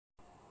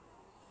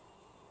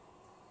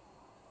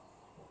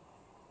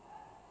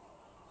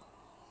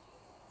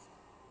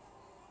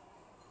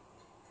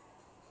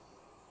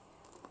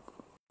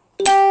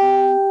Hello,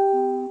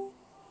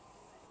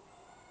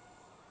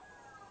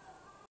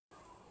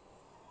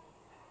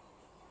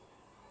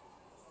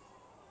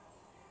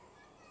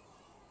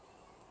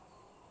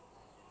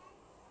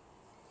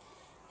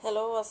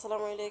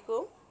 আসসালামু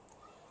আলাইকুম।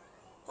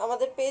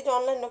 আমাদের পেজ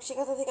অনলাইন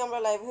নকশিকাঁথা থেকে আমরা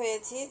লাইভ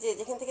হয়েছি, যে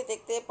যেখান থেকে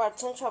দেখতে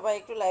পাচ্ছেন সবাই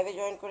একটু লাইভে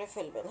জয়েন করে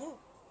ফেলবেন। হ্যাঁ,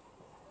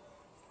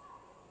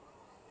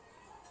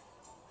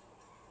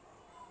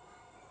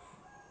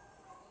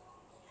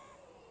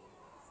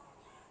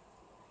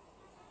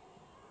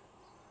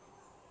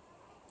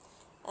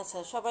 আচ্ছা,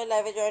 সবাই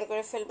লাইভে জয়েন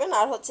করে ফেলবেন।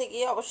 আর হচ্ছে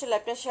গিয়ে অবশ্যই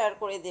লাইভটা শেয়ার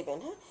করে দিবেন।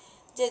 হ্যাঁ,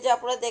 যে যে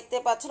আপনারা দেখতে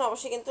পাচ্ছেন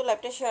অবশ্যই কিন্তু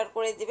লাইভটা শেয়ার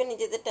করে দিবেন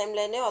নিজেদের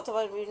টাইমলাইনে অথবা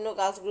বিভিন্ন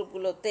গাছ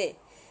গ্রুপগুলোতে।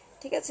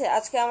 ঠিক আছে,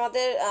 আজকে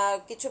আমাদের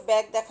কিছু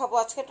ব্যাগ দেখাবো।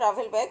 আজকে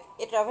ট্রাভেল ব্যাগ।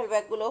 এই ট্রাভেল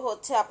ব্যাগগুলো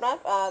হচ্ছে আপনার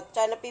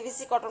চায়না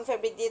পিভিসি কটন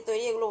ফেব্রিক দিয়ে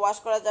তৈরি। এগুলো ওয়াশ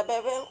করা যাবে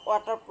এবং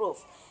ওয়াটারপ্রুফ।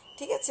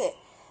 ঠিক আছে।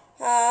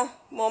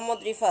 মোহাম্মদ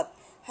রিফাত,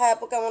 হ্যাঁ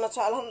আপু কেমন আছো?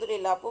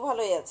 আলহামদুলিল্লাহ আপু,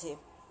 ভালোই আছি।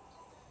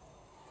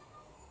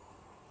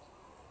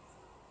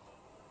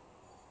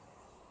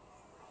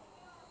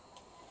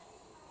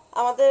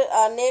 আমাদের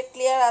নেট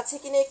ক্লিয়ার আছে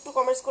কিনা একটু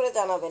কমেন্টস করে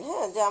জানাবেন।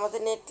 হ্যাঁ, যে আমাদের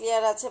নেট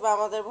ক্লিয়ার আছে বা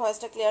আমাদের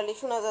ভয়েসটা ক্লিয়ারলি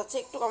শোনা যাচ্ছে,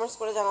 একটু কমেন্টস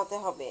করে জানাতে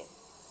হবে।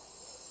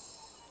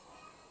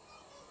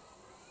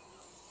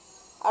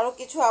 আরও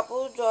কিছু আপু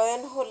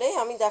জয়েন হলে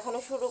আমি দেখানো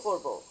শুরু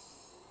করব।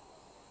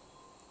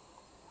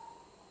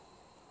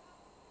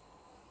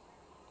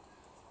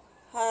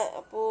 হ্যাঁ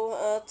আপু,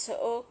 আচ্ছা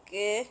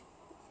ওকে,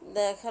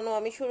 দেখানো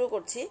আমি শুরু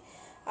করছি।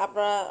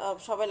 আপনারা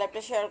সবাই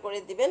লাইভটা শেয়ার করে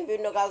দিবেন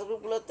বিভিন্ন গাছ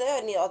গ্রুপগুলোতে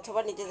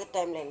অথবা নিজেদের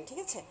টাইম লাইন। ঠিক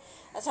আছে।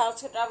 আচ্ছা,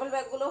 আজকে ট্রাভেল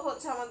ব্যাগগুলো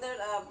হচ্ছে আমাদের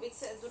বিগ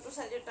সাইজ, দুটো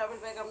সাইজের ট্রাভেল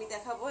ব্যাগ আমি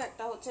দেখাবো।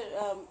 একটা হচ্ছে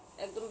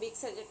একদম বিগ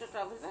সাইজের একটা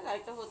ট্রাভেল ব্যাগ,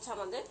 আরেকটা হচ্ছে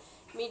আমাদের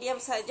মিডিয়াম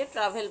সাইজের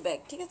ট্রাভেল ব্যাগ।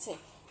 ঠিক আছে।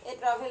 এই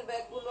ট্রাভেল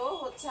ব্যাগগুলো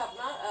হচ্ছে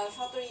আপনার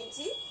 17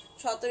 ইঞ্চি,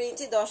 17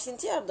 ইঞ্চি, 10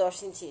 ইঞ্চি আর 10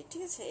 ইঞ্চি।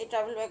 ঠিক আছে, এই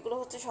ট্রাভেল ব্যাগগুলো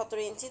হচ্ছে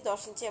 17 ইঞ্চি,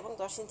 10 ইঞ্চি এবং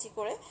 10 ইঞ্চি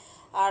করে।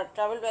 আর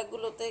ট্রাভেল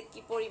ব্যাগগুলোতে কি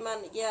পরিমাণ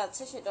ইয়ে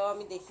আছে সেটাও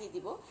আমি দেখিয়ে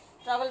দিব।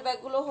 ট্রাভেল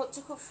ব্যাগগুলো হচ্ছে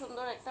খুব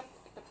সুন্দর একটা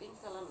একটা পিঙ্ক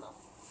কালার নাও।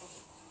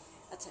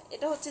 আচ্ছা,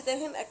 এটা হচ্ছে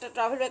দেখেন একটা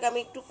ট্রাভেল ব্যাগ, আমি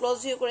একটু ক্লোজ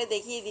ভিউ করে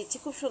দেখিয়ে দিচ্ছি।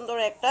 খুব সুন্দর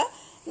একটা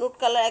নুট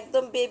কালার,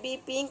 একদম বেবি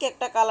পিঙ্ক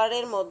একটা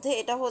কালারের মধ্যে।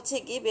 এটা হচ্ছে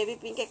কি বেবি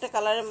পিঙ্ক একটা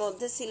কালারের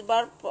মধ্যে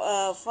সিলভার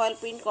ফয়েল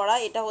প্রিন্ট করা।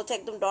 এটা হচ্ছে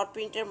একদম ডট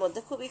প্রিন্টের মধ্যে,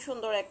 খুবই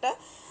সুন্দর একটা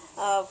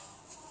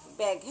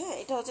ব্যাগ। হ্যাঁ,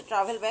 এটা হচ্ছে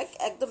ট্রাভেল ব্যাগ,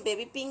 একদম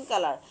বেবি পিঙ্ক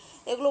কালার।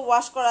 এগুলো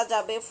ওয়াশ করা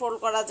যাবে, ফোল্ড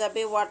করা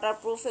যাবে,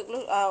 ওয়াটারপ্রুফ। এগুলো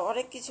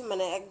অনেক কিছু,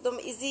 মানে একদম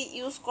ইজি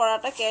ইউজ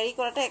করাটা, ক্যারি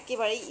করাটা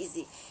একেবারেই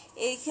ইজি।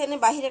 এইখানে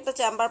বাহিরে একটা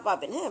চেম্বার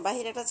পাবেন। হ্যাঁ,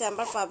 বাহিরে একটা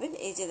চেম্বার পাবেন।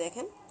 এই যে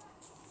দেখেন,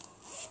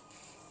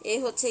 এই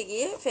হচ্ছে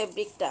গিয়ে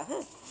ফেব্রিকটা।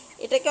 হ্যাঁ,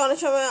 এটাকে অনেক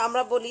সময়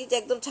আমরা বলি যে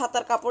একদম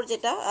ছাতার কাপড়,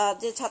 যেটা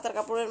যে ছাতার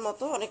কাপড়ের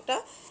মতো অনেকটা,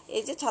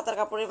 এই যে ছাতার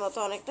কাপড়ের মতো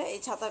অনেকটা, এই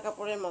ছাতার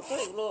কাপড়ের মতো।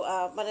 এগুলো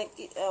মানে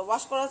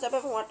ওয়াশ করা যাবে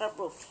এবং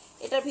ওয়াটারপ্রুফ।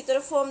 এটার ভিতরে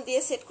ফোম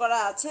দিয়ে সেট করা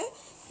আছে।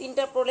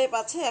 তিনটা প্রলেপ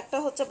আছে, একটা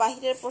হচ্ছে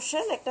বাহিরের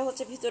পোর্শন, একটা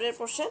হচ্ছে ভিতরের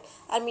পোর্শন,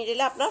 আর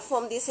মিডলে আপনার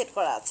ফোম দিয়ে সেট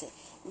করা আছে।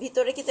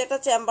 ভিতরে কিন্তু একটা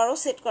চেম্বারও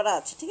সেট করা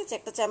আছে। ঠিক আছে,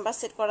 একটা চেম্বার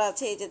সেট করা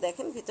আছে। এই যে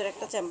দেখেন, ভিতরে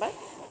একটা চেম্বার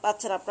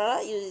পাচ্ছেন, আপনারা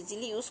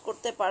ইজিলি ইউজ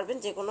করতে পারবেন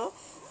যে কোনো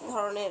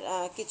ধরনের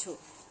কিছু।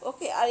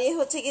 ওকে, আর এই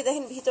হচ্ছে কি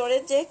দেখেন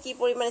ভিতরের যে কি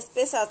পরিমাণ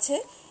স্পেস আছে,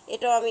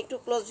 এটাও আমি একটু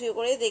ক্লোজ ভিউ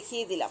করে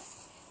দেখিয়ে দিলাম।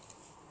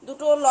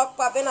 দুটো লক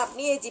পাবেন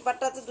আপনি। এই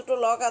জিপারটাতে দুটো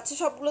লক আছে,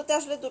 সবগুলোতে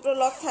আসলে দুটো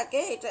লক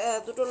থাকে। এটা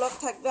দুটো লক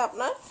থাকবে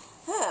আপনার।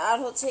 হ্যাঁ, আর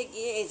হচ্ছে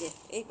গিয়ে এই যে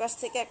এই পাশ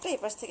থেকে একটা, এই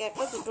পাশ থেকে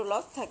একটা, দুটো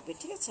লক থাকবে।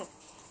 ঠিক আছে,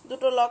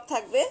 দুটো লক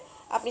থাকবে,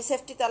 আপনি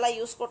সেফটি তালা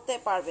ইউজ করতে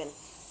পারবেন।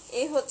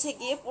 এই হচ্ছে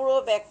গিয়ে পুরো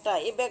ব্যাগটা।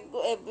 এই ব্যাগ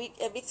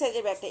বিগ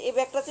সাইজের ব্যাগটা, এই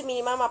ব্যাগটাতে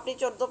মিনিমাম আপনি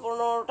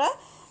 14-15টা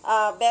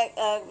ব্যাগ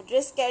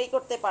ড্রেস ক্যারি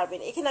করতে পারবেন।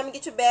 এখানে আমি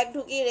কিছু ব্যাগ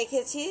ঢুকিয়ে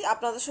রেখেছি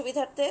আপনাদের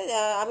সুবিধার্থে।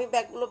 আমি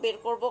ব্যাগগুলো বের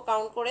করব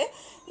কাউন্ট করে,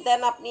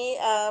 দেন আপনি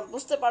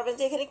বুঝতে পারবেন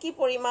যে এখানে কি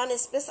পরিমাণ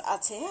স্পেস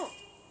আছে। হ্যাঁ,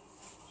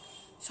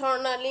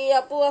 স্বর্ণালী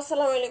আপু,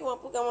 আসসালামু আলাইকুম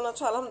আপু, কেমন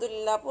আছো?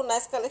 আলহামদুলিল্লাহ আপু,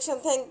 nice collection,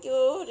 thank you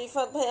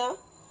Rifat ভাইয়া।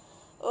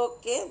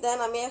 ওকে, দেন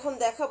আমি এখন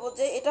দেখাবো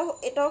যে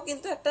এটাও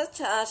কিন্তু একটা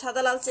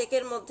সাদা লাল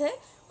চেকের মধ্যে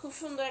খুব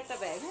সুন্দর একটা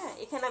ব্যাগ। হ্যাঁ,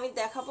 এখানে আমি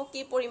দেখাবো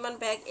কি পরিমাণ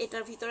ব্যাগ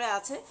এটার ভিতরে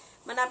আছে,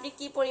 মানে আপনি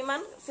কি পরিমাণ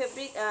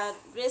ফেব্রিক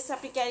ড্রেস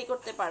আপনি ক্যারি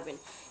করতে পারবেন।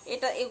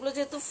 এগুলো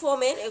যেহেতু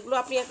ফোমের, এগুলো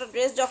আপনি একটা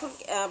ড্রেস যখন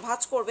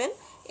ভাঁজ করবেন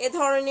এ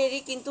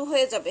ধরনেরই কিন্তু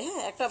হয়ে যাবে।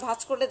 হ্যাঁ, একটা ভাঁজ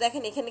করলে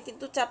দেখেন এখানে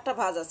কিন্তু 4টা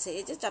ভাঁজ আছে,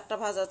 এই যে 4টা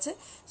ভাঁজ আছে।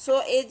 সো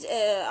এই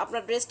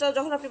আপনার ড্রেসটাও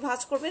যখন আপনি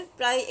ভাঁজ করবেন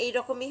প্রায় এই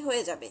রকমই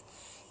হয়ে যাবে।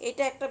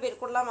 এটা একটা বের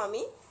করলাম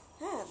আমি।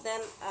 হ্যাঁ,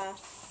 দেন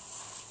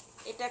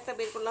এটা একটা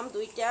বের করলাম,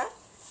 2টা,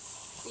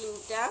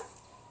 3টা,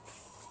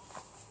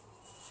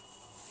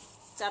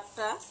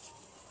 4টা,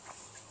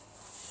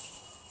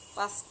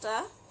 5টা,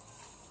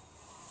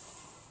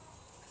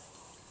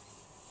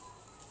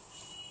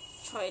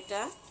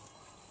 6টা,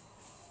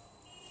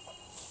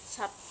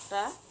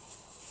 7টা,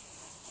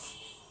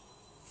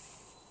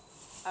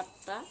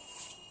 8টা,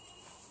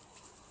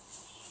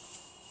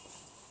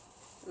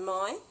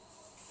 9,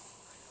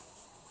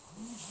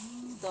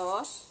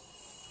 10,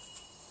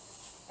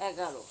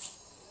 11।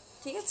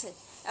 ঠিক আছে,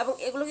 এবং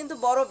এগুলো কিন্তু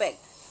বড় ব্যাগ,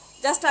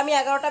 জাস্ট আমি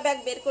 11টা ব্যাগ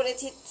বের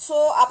করেছি। সো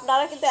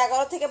আপনারা কিন্তু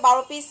 11 থেকে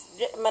 12 পিস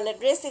মানে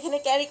ড্রেস এখানে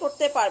ক্যারি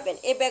করতে পারবেন।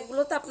 এই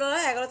ব্যাগগুলোতে আপনারা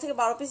 11 থেকে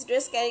 12 পিস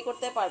ড্রেস ক্যারি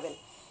করতে পারবেন।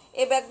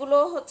 এই ব্যাগগুলো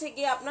হচ্ছে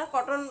গিয়ে আপনার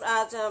কটন,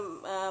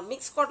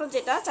 মিক্স কটন,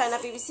 যেটা চায়না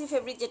পিভিসি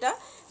ফেব্রিক, যেটা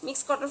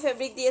মিক্স কটন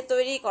ফেব্রিক দিয়ে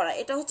তৈরি করা।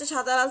 এটা হচ্ছে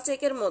সাদা লাল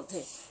চেকের মধ্যে,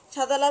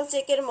 সাদা লাল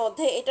চেকের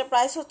মধ্যে। এটা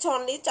প্রাইস হচ্ছে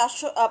অনলি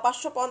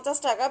 550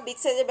 টাকা বিগ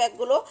সাইজের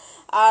ব্যাগগুলো।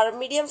 আর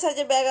মিডিয়াম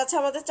সাইজের ব্যাগ আছে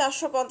আমাদের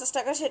 450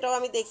 টাকা, সেটাও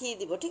আমি দেখিয়ে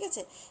দিব, ঠিক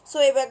আছে। সো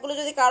এই ব্যাগগুলো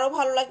যদি কারো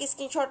ভালো লাগে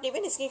স্ক্রিনশট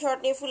নেবেন, স্ক্রিনশট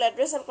নিয়ে ফুল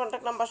অ্যাড্রেস আর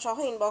কন্ট্যাক্ট নাম্বার সহ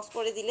ইনবক্স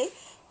করে দিলেই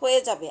হয়ে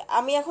যাবে।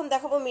 আমি এখন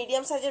দেখাবো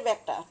মিডিয়াম সাইজের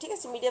ব্যাগটা, ঠিক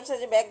আছে। মিডিয়াম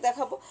সাইজের ব্যাগ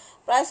দেখাবো।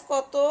 প্রাইস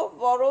কত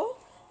বড়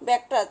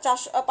ব্যাগটা?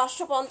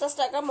 550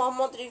 টাকা।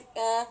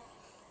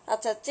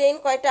 আচ্ছা, চেইন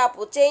কয়টা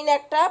আপু? চেইন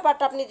একটা, বাট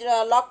আপনি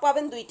লক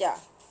পাবেন দুইটা।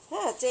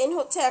 হ্যাঁ, চেইন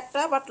হচ্ছে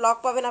একটা, বাট লক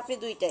পাবেন আপনি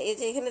দুইটা। এই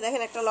যে এখানে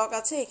দেখেন একটা লক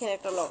আছে, এখানে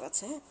একটা লক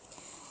আছে। হ্যাঁ,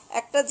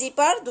 একটা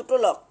জিপার, দুটো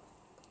লক,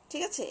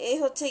 ঠিক আছে। এই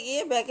হচ্ছে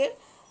গিয়ে ব্যাগের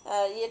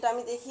ইয়েটা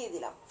আমি দেখিয়ে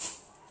দিলাম।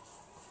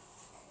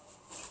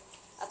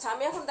 আচ্ছা,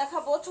 আমি এখন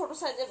দেখাবো ছোট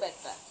সাইজের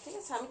ব্যাগটা, ঠিক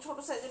আছে। আমি ছোট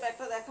সাইজের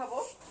ব্যাগটা দেখাবো।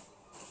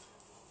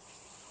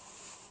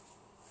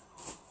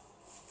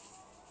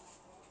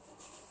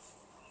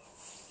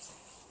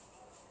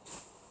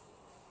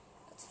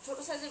 ছোট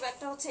সাইজের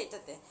ব্যাগটা হচ্ছে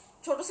এটাতে।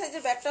 ছোট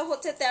সাইজের ব্যাগটা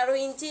হচ্ছে 13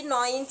 ইঞ্চি,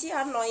 9 ইঞ্চি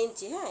আর 9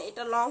 ইঞ্চি। হ্যাঁ,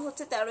 এটা লং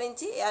হচ্ছে 13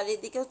 ইঞ্চি আর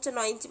এদিকে হচ্ছে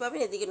 9 ইঞ্চি পাবেন,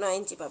 এদিকে 9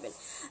 ইঞ্চি পাবেন।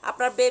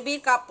 আপনার বেবির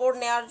কাপড়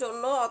নেওয়ার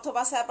জন্য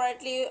অথবা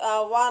সেপারেটলি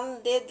ওয়ান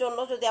ডের জন্য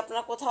যদি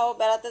আপনারা কোথাও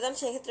বেড়াতে যান,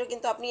 সেক্ষেত্রেও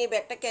কিন্তু আপনি এই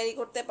ব্যাগটা ক্যারি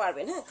করতে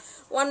পারবেন। হ্যাঁ,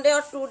 one day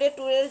R to day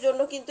ট্যুরের জন্য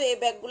কিন্তু এই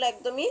ব্যাগগুলো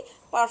একদমই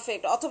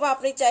পারফেক্ট। অথবা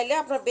আপনি চাইলে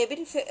আপনার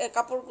বেবির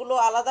কাপড়গুলো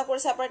আলাদা করে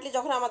সেপারেটলি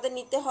যখন আমাদের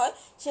নিতে হয়,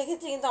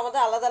 সেক্ষেত্রে কিন্তু আমাদের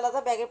আলাদা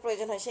আলাদা ব্যাগের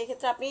প্রয়োজন হয়, সেই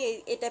ক্ষেত্রে আপনি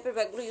এই টাইপের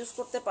ব্যাগগুলো ইউজ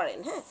করতে পারেন।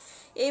 হ্যাঁ,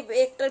 এই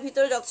ব্যাগটার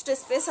ভিতরে যথেষ্ট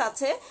স্পেস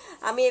আছে।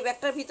 আমি এই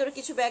ব্যাগটার ভিতরে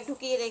কিছু ব্যাগ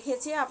ঢুকিয়ে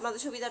রেখেছি আপনাদের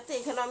সুবিধার্থে।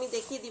 এখানে আমি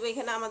দেখিয়ে দিব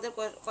এখানে আমাদের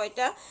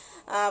কয়টা,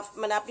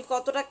 মানে আপনি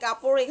কতটা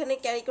কাপড় এখানে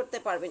ক্যারি করতে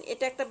পারবেন।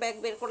 এটা একটা ব্যাগ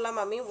বের করলাম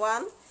আমি,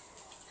 ওয়ান।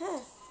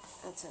 হ্যাঁ,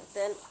 আচ্ছা,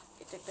 দেন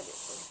এটা একটা বের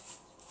করি,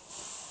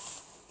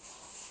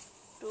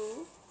 টু,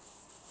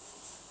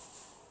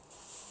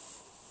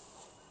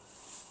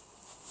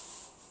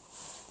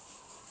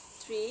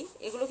 থ্রি,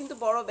 এগুলো কিন্তু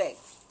বড় ব্যাগ,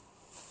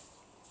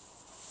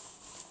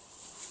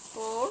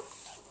 ফোর,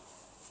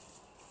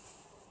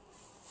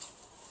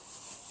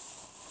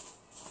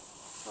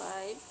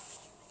 ফাইভ,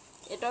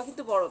 এটাও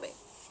কিন্তু বড় ব্যাগ,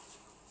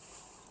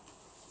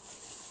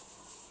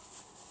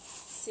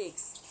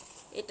 সিক্স,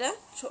 এটা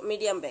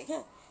মিডিয়াম ব্যাগ।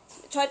 হ্যাঁ,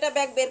 6টা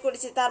ব্যাগ বের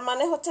করেছি, তার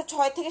মানে হচ্ছে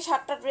 6 থেকে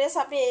 7টা ড্রেস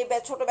আপনি এই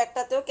ছোট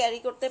ব্যাগটাতেও ক্যারি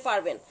করতে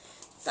পারবেন।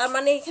 তার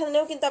মানে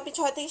এখানেও কিন্তু আপনি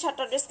 6 থেকে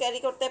 7টা ড্রেস ক্যারি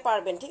করতে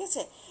পারবেন, ঠিক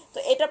আছে। তো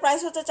এটা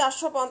প্রাইস হচ্ছে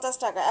 450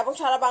 টাকা এবং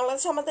সারা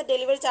বাংলাদেশে আমাদের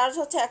ডেলিভারি চার্জ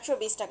হচ্ছে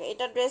 120 টাকা।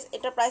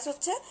 এটা প্রাইস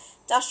হচ্ছে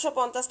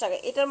 450 টাকা।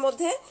 এটার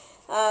মধ্যে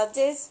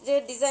যে যে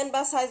ডিজাইন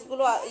বা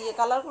সাইজগুলো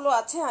কালারগুলো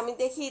আছে আমি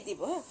দেখিয়ে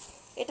দিব। হ্যাঁ,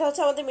 এটা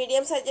হচ্ছে আমাদের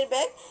মিডিয়াম সাইজের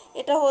ব্যাগ।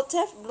 এটা হচ্ছে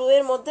ব্লু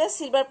এর মধ্যে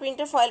সিলভার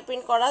প্রিন্টের ফয়েল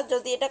প্রিন্ট করা।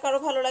 যদি এটা কারো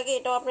ভালো লাগে,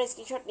 এটাও আপনার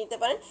স্ক্রিনশট নিতে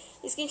পারেন।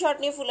 স্ক্রিনশট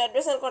নিয়ে ফুল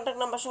অ্যাড্রেস আর কন্ট্যাক্ট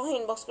নাম্বার সহ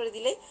ইনবক্স করে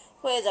দিলেই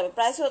হয়ে যাবে।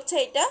 প্রাইস হচ্ছে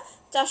এটা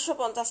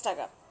 450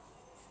 টাকা।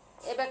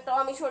 এই ব্যাগটাও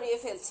আমি সরিয়ে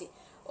ফেলছি।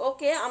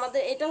 ওকে,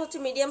 আমাদের এটা হচ্ছে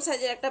মিডিয়াম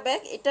সাইজের একটা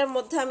ব্যাগ। এটার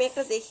মধ্যে আমি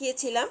একটা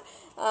দেখিয়েছিলাম,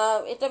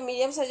 এটা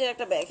মিডিয়াম সাইজের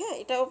একটা ব্যাগ। হ্যাঁ,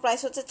 এটাও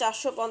প্রাইস হচ্ছে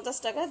 450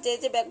 টাকা। যে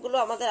যে ব্যাগগুলো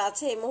আমাদের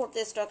আছে এই মুহূর্তে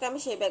স্টকে, আমি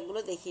সেই ব্যাগগুলো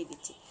দেখিয়ে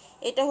দিচ্ছি।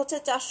 এটা হচ্ছে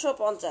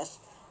 450।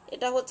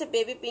 এটা হচ্ছে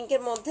বেবি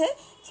পিঙ্কের মধ্যে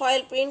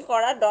ফয়েল প্রিন্ট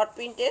করা ডট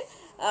প্রিন্টের,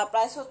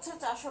 প্রাইস হচ্ছে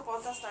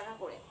 450 টাকা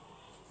করে।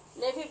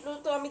 নেভি ব্লু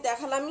তো আমি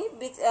দেখালামই।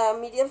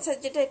 মিডিয়াম সাইজ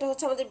যেটা, এটা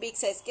হচ্ছে আমাদের বিগ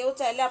সাইজ। কেউ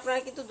চাইলে আপনারা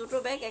কিন্তু দুটো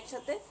ব্যাগ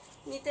একসাথে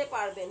নিতে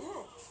পারবেন।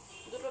 হ্যাঁ,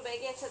 দুটো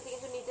ব্যাগই একসাথে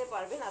কিন্তু নিতে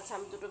পারবেন। আচ্ছা,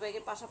 আমি দুটো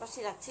ব্যাগের পাশাপাশি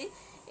রাখছি।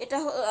 এটা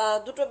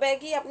দুটো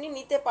ব্যাগই আপনি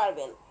নিতে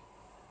পারবেন।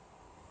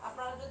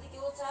 আপনারা যদি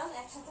কেউ চান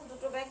একসাথে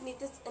দুটো ব্যাগ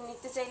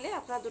নিতে চাইলে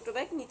আপনারা দুটো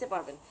ব্যাগ নিতে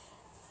পারবেন।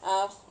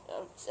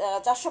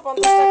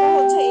 450 টাকা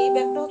হচ্ছে এই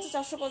ব্যাগটা, হচ্ছে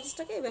 450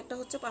 টাকা। এই ব্যাগটা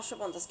হচ্ছে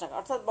 550 টাকা,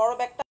 অর্থাৎ বড়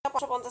ব্যাগটা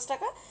 550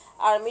 টাকা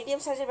আর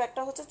মিডিয়াম সাইজের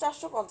ব্যাগটা হচ্ছে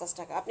 450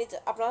 টাকা।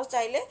 আপনারা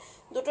চাইলে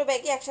দুটো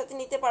ব্যাগই একসাথে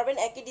নিতে পারবেন,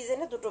 একই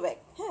ডিজাইনের দুটো ব্যাগ।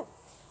 হ্যাঁ,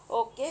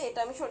 ওকে, এটা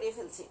আমি সরিয়ে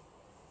ফেলছি।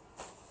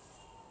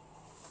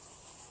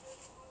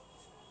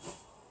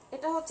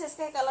 এটা হচ্ছে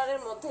স্কাই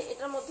কালারের মধ্যে।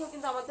 এটার মধ্যেও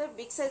কিন্তু আমাদের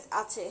বিগ সাইজ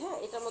আছে। হ্যাঁ,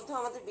 এটার মধ্যেও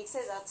আমাদের বিগ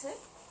সাইজ আছে।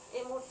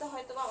 এই মুহূর্তে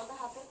হয়তো আমাদের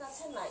হাতের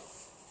কাছে নাই।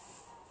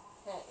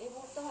 হ্যাঁ, এই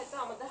মুহূর্তে হয়তো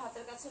আমাদের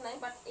হাতের কাছে নাই,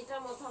 বাট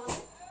এটার মধ্যে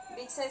আমাদের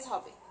বিগ সাইজ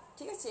হবে,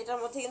 ঠিক আছে। এটার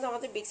মধ্যে কিন্তু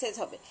আমাদের বিগ সাইজ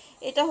হবে।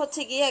 এটা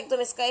হচ্ছে গিয়ে একদম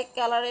স্কাই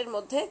কালারের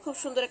মধ্যে, খুব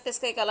সুন্দর একটা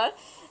স্কাই কালার।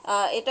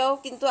 এটাও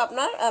কিন্তু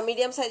আপনার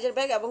মিডিয়াম সাইজের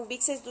ব্যাগ এবং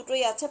বিগ সাইজ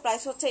দুটোই আছে।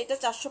 প্রাইস হচ্ছে এটা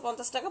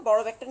 450 টাকা। বড়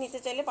ব্যাগটা নিতে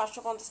চাইলে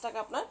 550 টাকা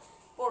আপনার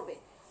পড়বে।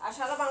 আর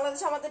সারা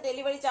বাংলাদেশে আমাদের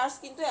ডেলিভারি চার্জ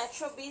কিন্তু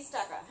 120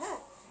 টাকা। হ্যাঁ,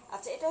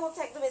 আচ্ছা, এটা হচ্ছে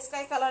একদম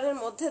স্কাই কালারের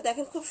মধ্যে,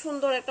 দেখেন খুব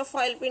সুন্দর একটা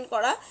ফয়েল প্রিন্ট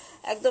করা,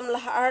 একদম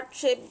হার্ট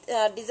শেপ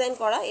ডিজাইন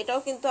করা। এটাও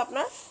কিন্তু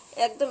আপনার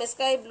একদম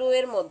স্কাই ব্লু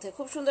এর মধ্যে,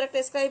 খুব সুন্দর একটা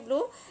স্কাই ব্লু।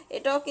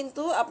 এটাও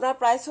কিন্তু আপনার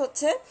প্রাইস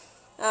হচ্ছে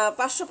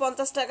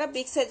 550 টাকা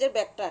বিগ সাইজের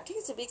ব্যাগটা, ঠিক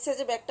আছে। বিগ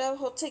সাইজের ব্যাগটা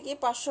হচ্ছে কি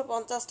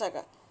 550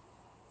 টাকা।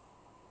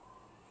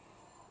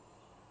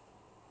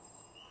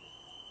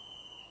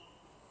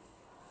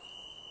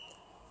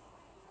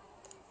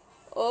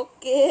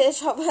 ওকে,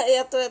 সবাই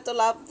এত এত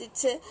লাভ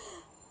দিচ্ছে।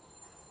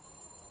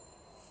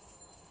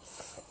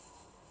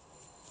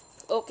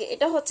 ওকে,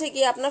 এটা হচ্ছে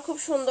কি আপনার খুব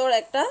সুন্দর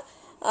একটা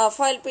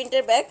ফয়েল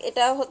প্রিন্টের ব্যাগ।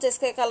 এটা হচ্ছে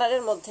স্কাই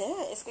কালারের মধ্যে,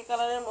 হ্যাঁ স্কাই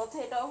কালারের মধ্যে।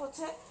 এটাও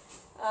হচ্ছে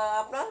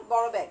আপনার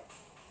বড় ব্যাগ।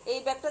 এই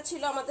ব্যাগটা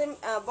ছিল আমাদের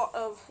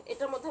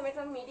এটার মধ্যে আমি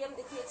একটা মিডিয়াম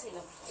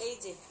দেখিয়েছিলাম। এই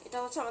যে এটা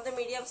হচ্ছে আমাদের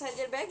মিডিয়াম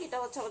সাইজের ব্যাগ, এটা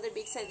হচ্ছে আমাদের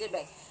বিগ সাইজের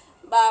ব্যাগ।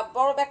 বা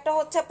বড় ব্যাগটা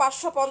হচ্ছে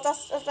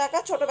 550 টাকা,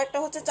 ছোট ব্যাগটা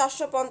হচ্ছে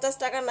 450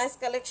 টাকা। Nice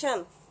collection.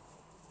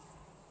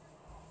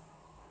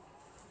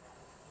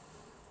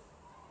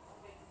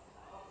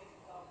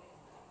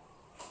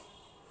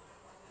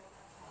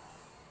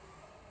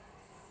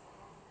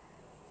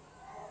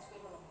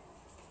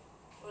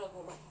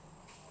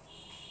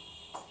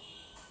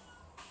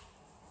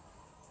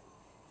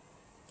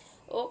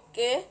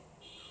 ওকে,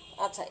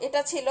 আচ্ছা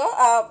এটা ছিল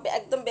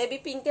একদম বেবি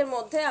পিঙ্কের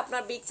মধ্যে।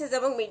 আপনার বিগ সাইজ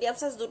এবং মিডিয়াম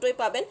সাইজ দুটোই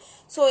পাবেন।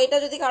 সো এটা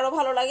যদি কারো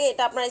ভালো লাগে,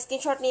 এটা আপনার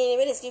স্ক্রিনশট নিয়ে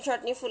নেবেন।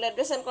 স্ক্রিনশট নিয়ে full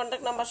address and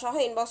contact number সহ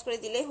ইনবক্স করে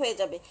দিলেই হয়ে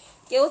যাবে।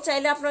 কেউ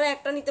চাইলে আপনারা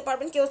একটা নিতে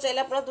পারবেন, কেউ চাইলে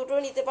আপনারা দুটো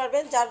নিতে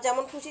পারবেন। যার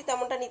যেমন খুশি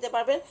তেমনটা নিতে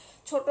পারবেন,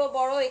 ছোট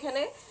বড়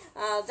এখানে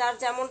যার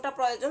যেমনটা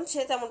প্রয়োজন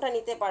সে তেমনটা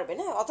নিতে পারবেন।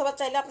 হ্যাঁ, অথবা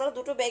চাইলে আপনারা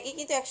দুটো ব্যাগই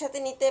কিন্তু একসাথে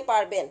নিতে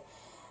পারবেন।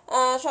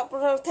 সব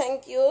থ্যাংক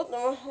ইউ।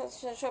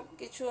 সব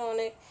কিছু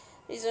অনেক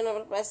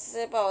রিজনেবল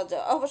প্রাইসে পাওয়া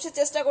যায়। অবশ্যই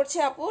চেষ্টা করছি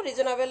আপু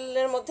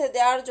রিজনেবলের মধ্যে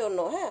দেওয়ার জন্য।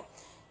 হ্যাঁ,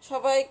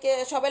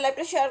 সবাই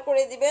লাইভটা শেয়ার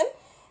করে দিবেন।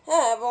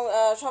 হ্যাঁ, এবং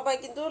সবাই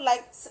কিন্তু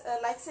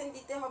লাইক সেন্ড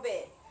দিতে হবে।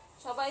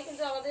 সবাই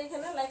কিন্তু আমাদের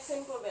এখানে লাইক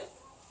সেন্ড করবেন।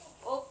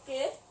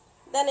 ওকে,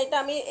 দেন এটা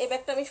আমি এই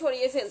ব্যাগটা আমি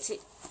সরিয়ে ফেলছি।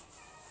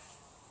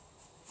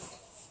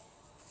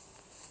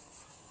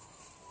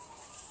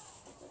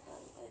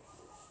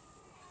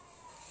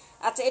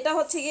 আচ্ছা, এটা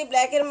হচ্ছে কি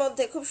ব্ল্যাকের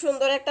মধ্যে খুব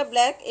সুন্দর একটা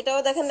ব্ল্যাক। এটাও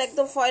দেখেন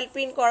একদম ফয়েল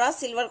প্রিন্ট করা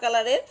সিলভার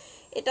কালারের।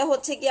 এটা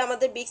হচ্ছে কি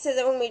আমাদের বিগ সাইজ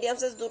এবং মিডিয়াম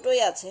সাইজ দুটোই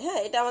আছে। হ্যাঁ,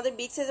 এটা আমাদের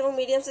বিগ সাইজ এবং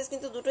মিডিয়াম সাইজ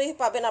কিন্তু দুটোই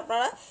পাবেন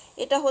আপনারা।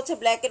 এটা হচ্ছে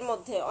ব্ল্যাকের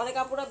মধ্যে। অনেক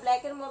আপুরা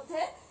ব্ল্যাকের মধ্যে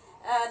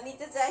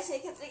নিতে চায়, সেই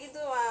ক্ষেত্রে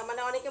কিন্তু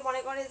মানে অনেকে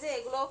মনে করে যে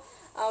এগুলো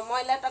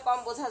ময়লাটা কম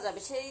বোঝা যাবে,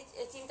 সেই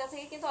চিন্তা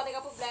থেকে কিন্তু অনেক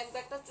আপু ব্ল্যাক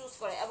ব্যাগটা চুজ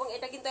করে। এবং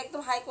এটা কিন্তু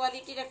একদম হাই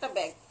কোয়ালিটির একটা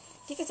ব্যাগ।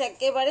 ঠিক আছে,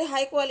 একেবারে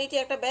হাই কোয়ালিটি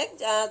একটা ব্যাগ।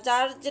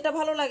 যার যেটা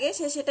ভালো লাগে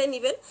সে সেটাই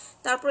নেবেন।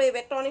 তারপর এই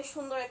ব্যাগটা অনেক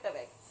সুন্দর একটা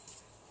ব্যাগ।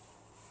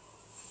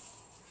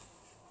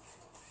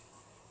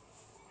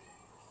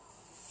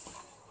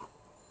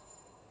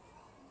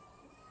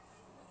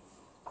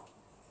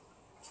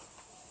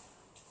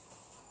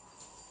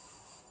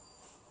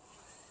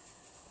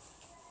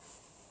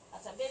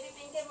 আচ্ছা, বেবি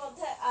পিঙ্কের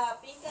মধ্যে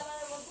পিঙ্ক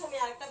কালারের মধ্যে আমি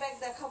আরেকটা ব্যাগ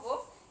দেখাবো।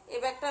 এই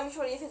ব্যাগটা আমি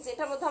সরিয়ে ফেলছি।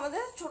 এটার মধ্যে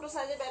আমাদের ছোট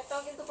সাইজের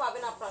ব্যাগটাও কিন্তু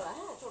পাবেন আপনারা।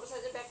 হ্যাঁ, ছোট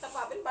সাইজের ব্যাগটা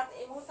পাবেন, বাট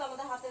এই মুহূর্তে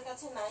আমাদের হাতের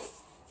কাছে নাই,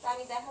 তা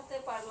আমি দেখাতে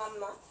পারলাম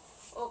না।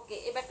 ওকে,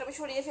 এই ব্যাগটা আমি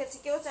সরিয়ে ফেলছি।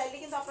 কেউ চাইলে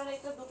কিন্তু আপনারা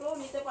এটা দুটো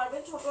নিতে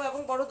পারবেন, ছোট এবং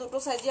বড় দুটো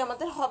সাইজই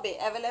আমাদের হবে,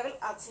 অ্যাভেলেবেল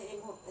আছে এই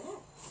মুহূর্তে। হ্যাঁ,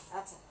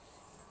 আচ্ছা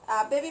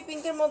বেবি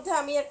পিঙ্কের মধ্যে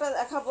আমি একটা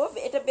দেখাবো।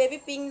 এটা বেবি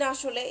পিঙ্ক না,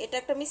 আসলে এটা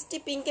একটা মিষ্টি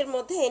পিঙ্কের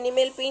মধ্যে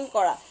এনিমেল প্রিন্ট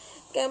করা।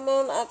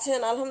 কেমন আছেন?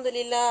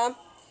 আলহামদুলিল্লাহ।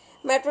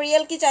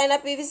 ম্যাটেরিয়াল কি চায়না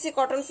পিভিসি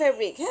কটন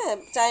ফেব্রিক। হ্যাঁ,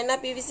 চায়না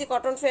পিভিসি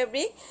কটন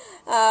ফেব্রিক।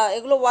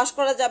 এগুলো ওয়াশ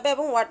করা যাবে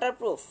এবং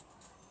ওয়াটারপ্রুফ।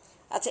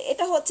 আচ্ছা,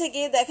 এটা হচ্ছে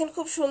গিয়ে দেখেন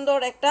খুব সুন্দর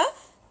একটা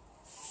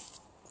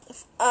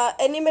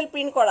অ্যানিমেল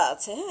প্রিন্ট করা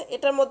আছে। হ্যাঁ,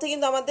 এটার মধ্যে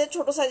কিন্তু আমাদের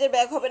ছোট সাইজের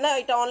ব্যাগ হবে না,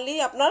 এটা অনলি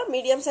আপনার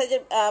মিডিয়াম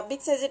সাইজের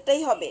বিগ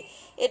সাইজেরটাই হবে।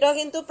 এটাও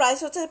কিন্তু প্রাইস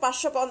হচ্ছে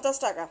 550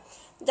 টাকা।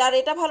 যার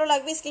এটা ভালো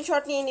লাগবে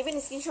স্ক্রিনশট নিয়ে নেবেন।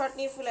 স্ক্রিনশট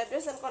নিয়ে full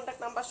address and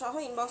contact number সহ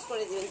ইনবক্স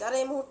করে দিবেন। যারা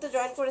এই মুহূর্তে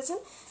জয়েন করেছেন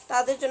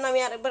তাদের জন্য আমি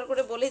আরেকবার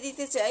করে বলে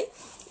দিতে চাই,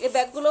 এই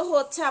ব্যাগগুলো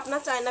হচ্ছে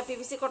আপনার চায়না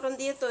পিভিসি কটন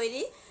দিয়ে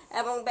তৈরি,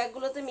 এবং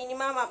ব্যাগগুলোতে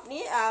মিনিমাম আপনি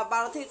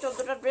 12 থেকে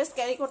 14টা ড্রেস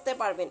ক্যারি করতে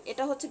পারবেন।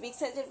 এটা হচ্ছে বিগ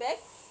সাইজের ব্যাগ।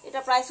 এটা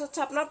প্রাইস হচ্ছে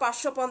আপনার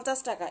 550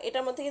 টাকা।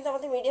 এটার মধ্যে কিন্তু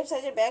আমাদের মিডিয়াম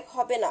সাইজের ব্যাগ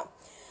হবে না।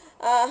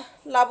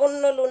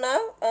 লাবণ্য লুনা,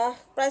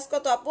 প্রাইস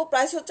কত আপু?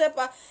 প্রাইস হচ্ছে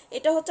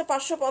এটা হচ্ছে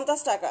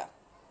 550 টাকা।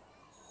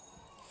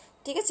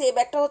 ঠিক আছে, এই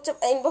ব্যাগটা হচ্ছে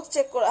ইনবক্স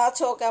চেক করে।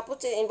 আচ্ছা ওকে আপু,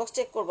 ইনবক্স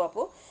চেক করবো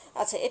আপু।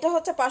 আচ্ছা, এটা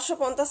হচ্ছে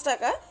 550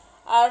 টাকা।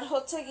 আর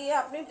হচ্ছে গিয়ে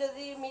আপনি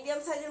যদি মিডিয়াম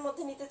সাইজের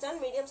মধ্যে নিতে চান,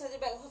 মিডিয়াম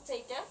সাইজের ব্যাগ হচ্ছে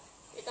এইটা।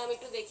 এটা আমি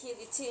একটু দেখিয়ে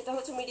দিচ্ছি। এটা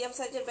হচ্ছে মিডিয়াম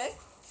সাইজের ব্যাগ।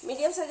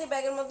 মিডিয়াম সাইজের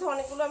ব্যাগের মধ্যে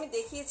অনেকগুলো আমি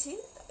দেখিয়েছি,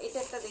 এটা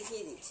একটা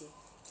দেখিয়ে দিচ্ছি।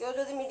 কেউ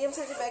যদি মিডিয়াম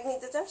সাইজের ব্যাগ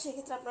নিতে চান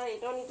সেক্ষেত্রে আপনারা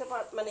এটাও নিতে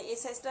মানে এই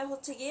সাইজটা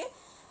হচ্ছে গিয়ে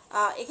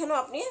এখানেও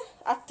আপনি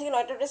 8 থেকে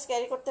 9টা ড্রেস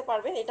ক্যারি করতে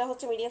পারবেন। এটা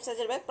হচ্ছে মিডিয়াম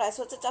সাইজের ব্যাগ, প্রাইস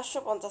হচ্ছে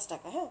 450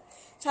 টাকা। হ্যাঁ,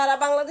 সারা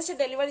বাংলাদেশে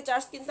ডেলিভারি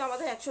চার্জ কিন্তু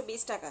আমাদের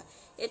 120 টাকা।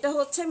 এটা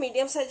হচ্ছে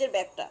মিডিয়াম সাইজের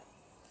ব্যাগটা,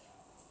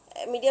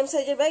 মিডিয়াম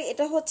সাইজের ব্যাগ।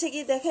 এটা হচ্ছে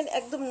কি দেখেন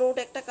একদম নুড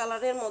একটা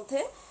কালারের মধ্যে,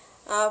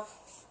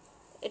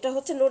 এটা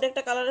হচ্ছে নুড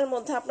একটা কালারের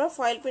মধ্যে আপনার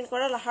ফয়েল প্রিন্ট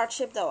করা হার্ট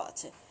শেপ দেওয়া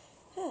আছে।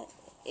 হ্যাঁ,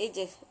 এই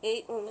যে এই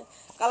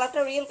কালারটা,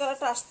 রিয়েল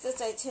কালারটা আসতে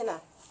চাইছে না।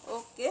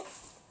 ওকে,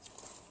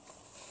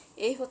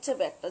 এই হচ্ছে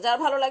ব্যাগটা। যার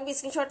ভালো লাগবে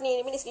স্ক্রিনশট নিয়ে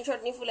নেবেন।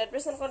 স্ক্রিনশট নিয়ে full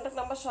address and contact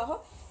number সহ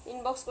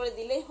ইনবক্স করে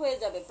দিলেই হয়ে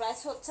যাবে। প্রাইস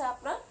হচ্ছে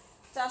আপনার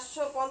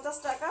 450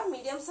 টাকা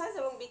মিডিয়াম সাইজ,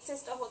 এবং বিগ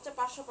সাইজটা হচ্ছে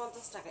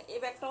 550 টাকা। এই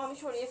ব্যাগটাও আমি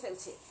সরিয়ে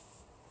ফেলছি।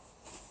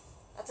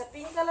 আচ্ছা,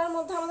 পিঙ্ক কালারের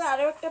মধ্যে আমাদের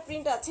আরও একটা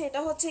প্রিন্ট আছে।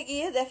 এটা হচ্ছে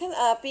গিয়ে দেখেন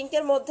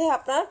পিঙ্কের মধ্যে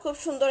আপনার খুব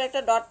সুন্দর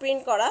একটা ডট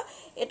প্রিন্ট করা।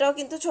 এটাও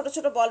কিন্তু ছোট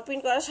ছোট বল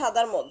প্রিন্ট করা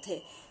সাদার মধ্যে।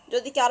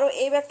 যদি কারো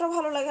এই ব্যাগটাও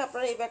ভালো লাগে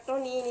আপনারা এই ব্যাগটাও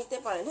নিয়ে নিতে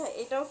পারেন। হ্যাঁ,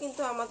 এটাও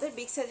কিন্তু আমাদের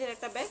বিগ সাইজের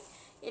একটা ব্যাগ।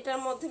 এটার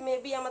মধ্যে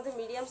মেবি আমাদের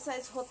মিডিয়াম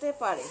সাইজ হতে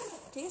পারে,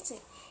 ঠিক আছে,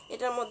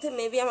 এটার মধ্যে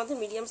মেবি আমাদের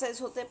মিডিয়াম সাইজ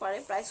হতে পারে।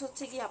 প্রাইস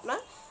হচ্ছে কি আপনার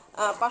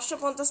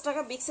 550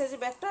 টাকা বিগ সাইজের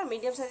ব্যাগটা, আর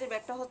মিডিয়াম সাইজের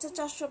ব্যাগটা হচ্ছে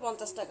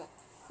 450 টাকা।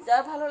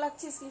 যার ভালো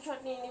লাগছে স্ক্রিনশট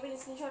নিয়ে নেবেন,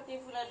 স্ক্রিনশট নিয়ে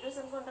full address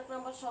and contact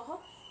number সহ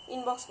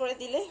ইনবক্স করে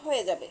দিলে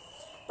হয়ে যাবে।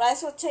 প্রাইস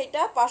হচ্ছে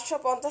এটা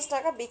 550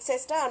 টাকা বিগ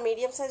সাইজটা, আর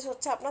মিডিয়াম সাইজ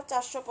হচ্ছে আপনার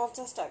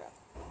 450 টাকা।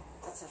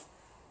 আচ্ছা,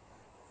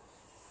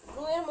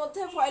 ব্লু এর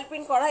মধ্যে ফয়েল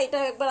প্রিন্ট করা, এটা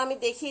একবার আমি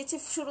দেখিয়েছি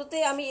শুরুতে,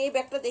 আমি এই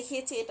ব্যাগটা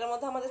দেখিয়েছি। এটার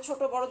মধ্যে আমাদের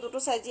ছোট বড় দুটো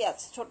সাইজই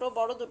আছে, ছোট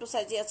বড় দুটো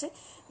সাইজই আছে।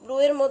 ব্লু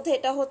এর মধ্যে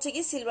এটা হচ্ছে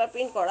কি সিলভার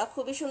প্রিন্ট করা,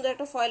 খুবই সুন্দর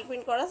একটা ফয়েল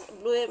প্রিন্ট করা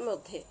ব্লু এর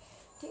মধ্যে,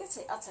 ঠিক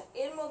আছে। আচ্ছা,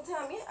 এর মধ্যে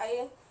আমি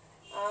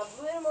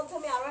ব্লু এর মধ্যে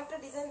আমি আরো একটা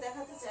ডিজাইন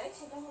দেখাতে চাই,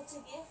 সেটা হচ্ছে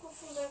গিয়ে খুব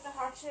সুন্দর একটা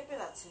হার্ট শেপের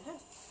আছে। হ্যাঁ,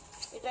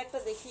 এটা একটা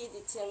দেখিয়ে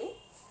দিচ্ছি আমি।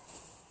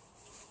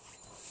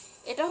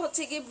 এটা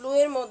হচ্ছে কি ব্লু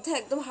এর মধ্যে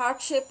একদম হার্ট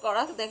শেপ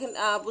করা, দেখেন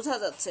বোঝা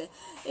যাচ্ছে।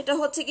 এটা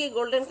হচ্ছে কি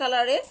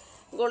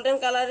গোল্ডেন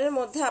কালারের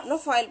মধ্যে আপনার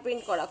ফয়েল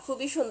প্রিন্ট করা,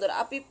 খুবই সুন্দর।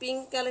 আপনি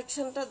পিঙ্ক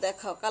কালেকশনটা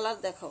দেখাও, কালার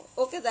দেখাও।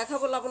 ওকে,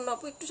 দেখাবো লাবণ্য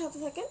আপু, একটু সাথে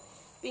থাকেন,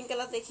 পিঙ্ক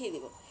কালার দেখিয়ে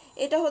দিব।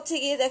 এটা হচ্ছে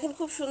গিয়ে দেখেন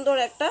খুব সুন্দর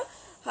একটা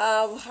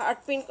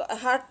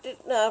হার্ট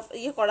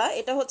ইয়ে করা।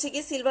 এটা হচ্ছে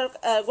কি সিলভার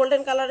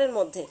গোল্ডেন কালারের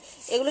মধ্যে।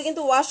 এগুলো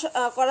কিন্তু ওয়াশ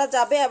করা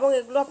যাবে এবং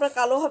এগুলো আপনার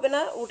কালো হবে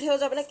না, উঠেও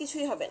যাবে না,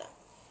 কিছুই হবে না,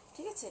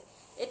 ঠিক আছে।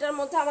 এটার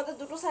মধ্যে আমাদের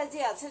দুটো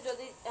সাইজই আছে,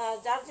 যদি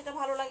যার যেটা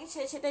ভালো লাগে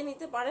সে সেটাই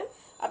নিতে পারেন।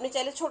 আপনি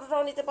চাইলে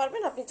ছোটটাও নিতে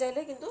পারবেন, আপনি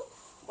চাইলে কিন্তু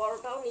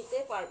বড়টাও নিতে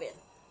পারবেন,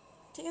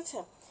 ঠিক আছে।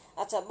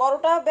 আচ্ছা,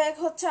 বড়টা ব্যাগ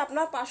হচ্ছে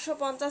আপনার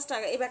 550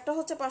 টাকা, এই ব্যাগটা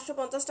হচ্ছে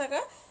 550 টাকা,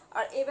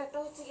 আর এই ব্যাগটা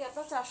হচ্ছে কি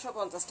আপনার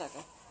 450 টাকা।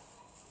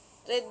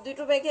 এই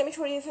দুটো ব্যাগে আমি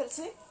সরিয়ে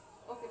ফেলছি।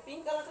 ওকে,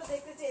 পিঙ্ক কালারটা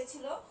দেখতে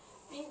চেয়েছিল,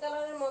 পিঙ্ক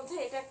কালারের মধ্যে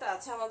এটা একটা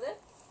আছে আমাদের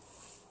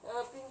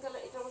পিঙ্ক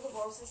কালার। এটার মধ্যে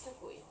বড় সাইজটা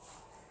কই?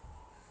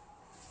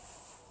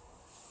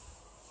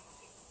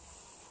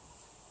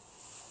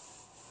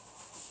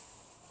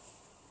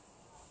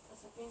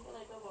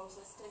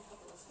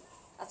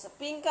 আচ্ছা,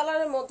 পিঙ্ক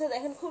কালারের মধ্যে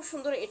দেখেন খুব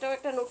সুন্দর, এটাও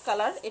একটা নুট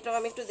কালার, এটাও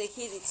আমি একটু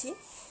দেখিয়ে দিচ্ছি।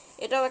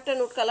 এটাও একটা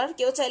নুট কালার,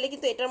 কেউ চাইলে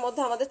কিন্তু এটার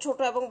মধ্যে আমাদের ছোট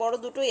এবং বড়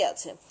দুটোই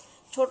আছে,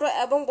 ছোট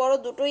এবং বড়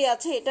দুটোই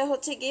আছে। এটা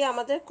হচ্ছে গিয়ে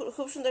আমাদের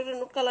খুব সুন্দর একটা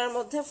নুট কালারের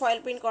মধ্যে ফয়েল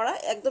প্রিন্ট করা,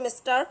 একদম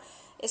স্টার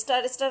স্টার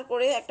স্টার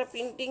করে একটা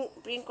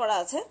প্রিন্ট করা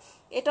আছে।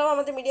 এটাও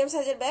আমাদের মিডিয়াম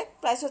সাইজের ব্যাগ,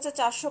 প্রাইস হচ্ছে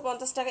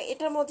 450 টাকা।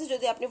 এটার মধ্যে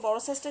যদি আপনি বড়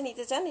সাইজটা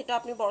নিতে চান, এটা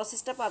আপনি বড়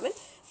সাইজটা পাবেন,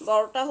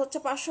 বড়টা হচ্ছে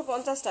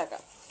 550 টাকা।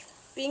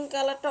 পিঙ্ক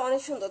কালারটা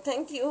অনেক সুন্দর,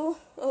 থ্যাংক ইউ।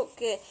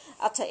 ওকে,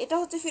 আচ্ছা, এটা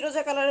হচ্ছে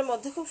ফিরোজা কালারের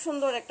মধ্যে খুব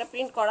সুন্দর একটা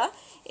প্রিন্ট করা।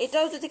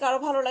 এটাও যদি কারো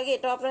ভালো লাগে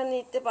এটাও আপনারা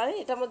নিতে পারেন।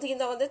 এটার মধ্যে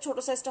কিন্তু আমাদের ছোট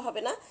সাইজটা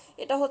হবে না,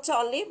 এটা হচ্ছে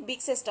অনলি বিগ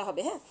সাইজটা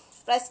হবে। হ্যাঁ,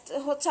 প্রাইস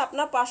হচ্ছে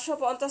আপনার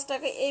 550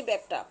 টাকা। এই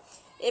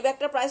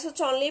ব্যাগটার প্রাইস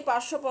হচ্ছে অনলি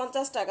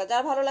 550 টাকা।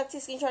 যার ভালো লাগছে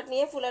স্ক্রিনশট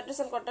নিয়ে full address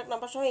and contact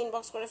number সহ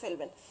ইনবক্স করে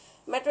ফেলবেন।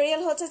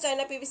 ম্যাটেরিয়াল হচ্ছে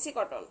চায়না পিভিসি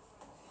কটন।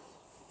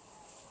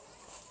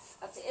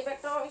 আচ্ছা, এই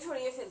ব্যাগটাও আমি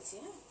সরিয়ে ফেলছি।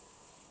 হ্যাঁ,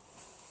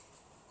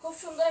 খুব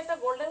সুন্দর একটা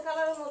গোল্ডেন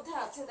কালারের মধ্যে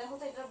আছে, দেখো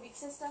তো এটার বিগ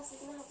সাইজটা আছে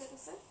কিনা হাতের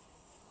কাছে।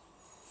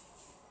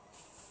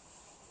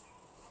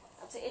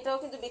 আচ্ছা, এটাও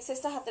কিন্তু বিগ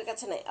সাইজটা হাতের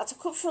কাছে নাই। আচ্ছা,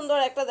 খুব সুন্দর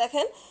একটা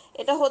দেখেন,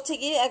 এটা হচ্ছে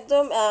কি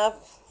একদম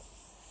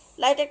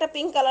লাইট একটা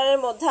পিঙ্ক কালারের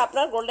মধ্যে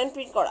আপনার গোল্ডেন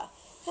প্রিন্ট করা।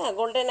 হ্যাঁ,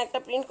 গোল্ডেন একটা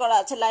প্রিন্ট করা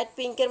আছে লাইট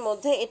পিঙ্কের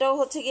মধ্যে। এটাও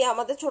হচ্ছে গিয়ে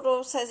আমাদের ছোট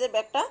সাইজের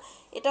ব্যাগটা,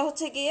 এটা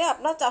হচ্ছে গিয়ে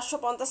আপনার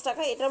 450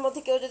 টাকা। এটার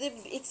মধ্যে কেউ যদি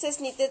বিগ সাইজ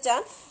নিতে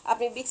চান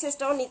আপনি বিগ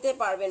সাইজটাও নিতে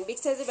পারবেন। বিগ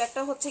সাইজের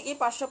ব্যাগটা হচ্ছে গিয়ে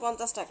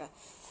 550 টাকা।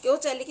 কেউ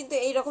চাইলে কিন্তু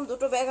এইরকম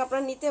দুটো ব্যাগ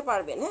আপনারা নিতে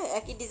পারবেন। হ্যাঁ,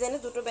 একই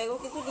ডিজাইনের দুটো ব্যাগও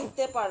কিন্তু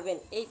নিতে পারবেন।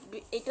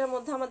 এইটার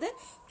মধ্যে আমাদের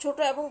ছোট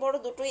এবং বড়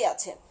দুটোই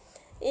আছে।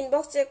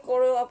 ইনবক্স চেক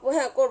করো আপু।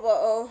 হ্যাঁ, করবো,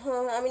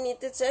 আমি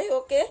নিতে চাই।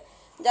 ওকে,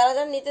 যারা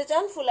যারা নিতে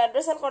চান full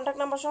address and contact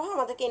number সহ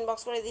আমাদেরকে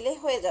ইনবক্স করে দিলেই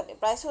হয়ে যাবে।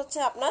 প্রাইস হচ্ছে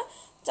আপনার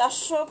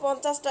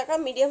 450 টাকা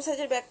মিডিয়াম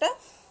সাইজের ব্যাগটা,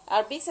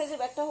 আর বিগ সাইজের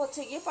ব্যাগটা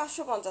হচ্ছে গিয়ে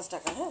 550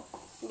 টাকা। হ্যাঁ,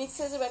 বিগ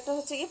সাইজের ব্যাগটা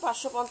হচ্ছে গিয়ে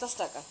 550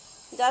 টাকা।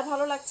 যার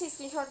ভালো লাগছে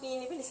স্ক্রিনশট নিয়ে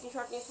নেবেন,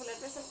 স্ক্রিনশট নিয়ে full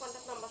address and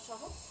contact number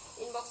সহ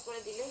ইনবক্স করে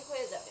দিলেই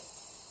হয়ে যাবে।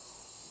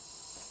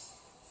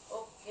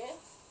 ওকে,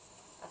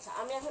 আচ্ছা,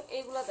 আমি এখন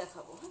এইগুলা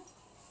দেখাবো। হ্যাঁ,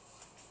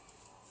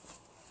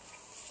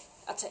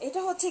 আচ্ছা,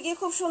 এটা হচ্ছে গিয়ে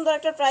খুব সুন্দর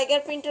একটা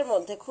টাইগার প্রিন্টের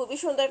মধ্যে, খুবই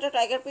সুন্দর একটা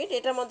টাইগার প্রিন্ট।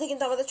 এটার মধ্যে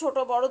কিন্তু আমাদের ছোট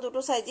বড় দুটো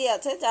সাইজই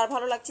আছে। যার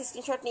ভালো লাগছে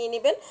স্ক্রিনশট নিয়ে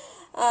নেবেন।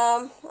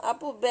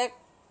 আপু,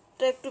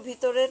 ব্যাগটা একটু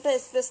ভিতরেটা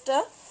স্পেসটা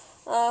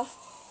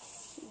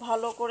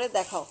ভালো করে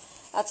দেখাও।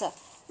 আচ্ছা,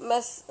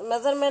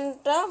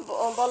 মেজারমেন্টটা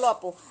বলো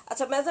আপু।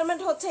 আচ্ছা,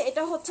 মেজারমেন্ট হচ্ছে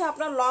এটা হচ্ছে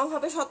আপনার লং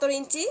হবে 17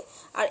 ইঞ্চি,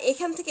 আর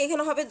এখান থেকে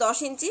এখানে হবে 10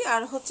 ইঞ্চি,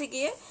 আর হচ্ছে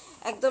গিয়ে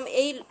একদম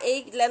এই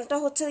লেন্থটা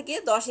হচ্ছে গিয়ে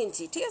 10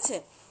 ইঞ্চি, ঠিক আছে।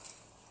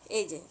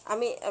 এই যে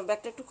আমি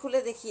ব্যাগটা একটু খুলে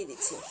দেখিয়ে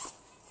দিচ্ছি।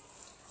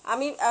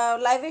 আমি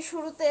লাইভের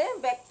শুরুতে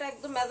ব্যাগটা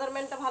একদম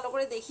মেজারমেন্টটা ভালো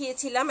করে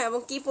দেখিয়েছিলাম এবং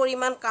কি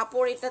পরিমাণ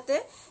কাপড় এটাতে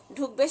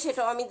ঢুকবে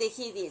সেটাও আমি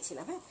দেখিয়ে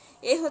দিয়েছিলাম। হ্যাঁ,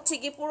 এই হচ্ছে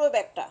কি পুরো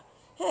ব্যাগটা।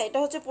 হ্যাঁ, এটা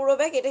হচ্ছে পুরো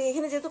ব্যাগ। এটা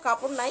এখানে যেহেতু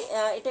কাপড় নাই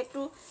এটা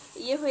একটু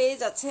ইয়ে হয়ে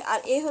যাচ্ছে। আর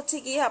এই হচ্ছে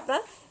গিয়ে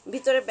আপনার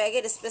ভিতরে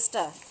ব্যাগের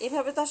স্পেসটা।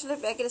 এভাবে তো আসলে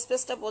ব্যাগের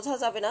স্পেসটা বোঝা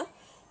যাবে না,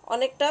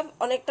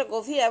 অনেকটা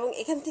গভীর, এবং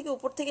এখান থেকে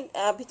উপর থেকে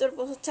ভিতর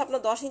হচ্ছে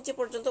আপনার 10 ইঞ্চি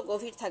পর্যন্ত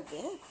গভীর থাকবে।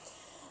 হ্যাঁ,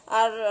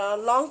 আর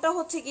লংটা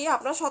হচ্ছে গিয়ে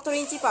আপনার 17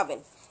 ইঞ্চি পাবেন।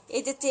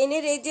 এই যে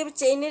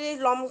চেইনের এই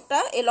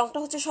লংটা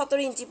হচ্ছে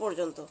 17 ইঞ্চি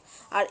পর্যন্ত।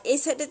 আর এই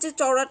সাইডের যে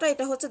চওড়াটা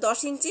এটা হচ্ছে 10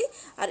 ইঞ্চি।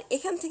 আর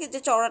এখান থেকে যে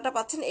চওড়াটা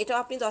পাচ্ছেন এটাও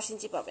আপনি 10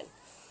 ইঞ্চি পাবেন।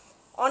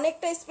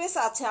 অনেকটা স্পেস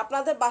আছে।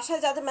 আপনাদের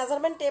বাসায় যাদের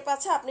মেজারমেন্ট টেপ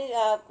আছে আপনি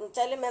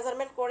চাইলে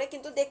মেজারমেন্ট করে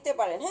কিন্তু দেখতে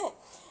পারেন। হ্যাঁ,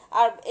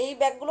 আর এই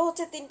ব্যাগগুলো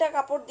হচ্ছে 3টা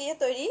কাপড় দিয়ে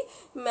তৈরি।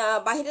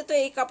 বাহিরে তো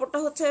এই কাপড়টা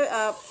হচ্ছে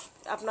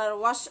আপনার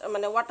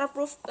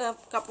ওয়াটারপ্রুফ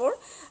কাপড়,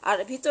 আর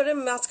ভিতরে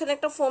মাঝখানে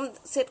একটা ফোম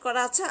সেট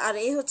করা আছে, আর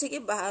এই হচ্ছে কি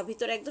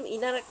ভিতরে একদম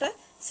ইনার একটা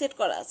সেট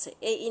করা আছে,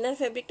 এই ইনার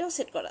ফেব্রিকটাও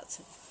সেট করা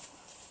আছে।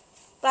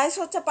 প্রাইস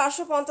হচ্ছে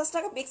 550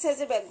 টাকা বিগ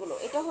সাইজের ব্যাগগুলো।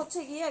 এটা হচ্ছে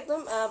গিয়ে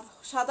একদম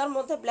সাদার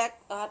মধ্যে ব্ল্যাক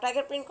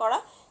টাইগার প্রিন্ট করা।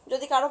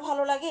 যদি কারো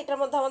ভালো লাগে এটার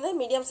মধ্যে আমাদের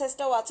মিডিয়াম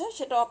সাইজটাও আছে,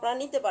 সেটাও আপনারা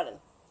নিতে পারেন।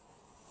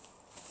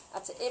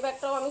 আচ্ছা, এই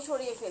ব্যাগটাও আমি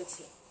সরিয়ে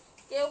ফেলছি।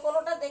 কেউ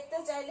কোনোটা দেখতে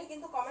চাইলে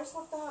কিন্তু কমেন্টস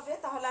করতে হবে,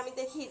 তাহলে আমি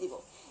দেখিয়ে দিব।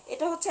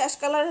 এটা হচ্ছে অ্যাশ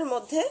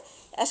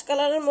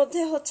কালারের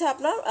মধ্যে হচ্ছে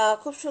আপনার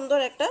খুব সুন্দর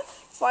একটা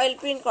ফয়েল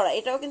প্রিন্ট করা।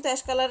 এটাও কিন্তু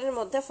অ্যাশ কালারের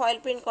মধ্যে ফয়েল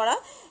প্রিন্ট করা।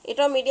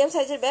 এটাও মিডিয়াম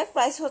সাইজের ব্যাগ।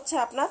 প্রাইস হচ্ছে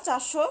আপনার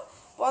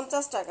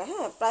 450 টাকা।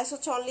 হ্যাঁ, প্রাইস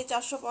হচ্ছে অনলি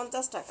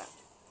 450 টাকা।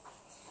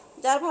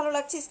 যার ভালো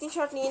লাগছে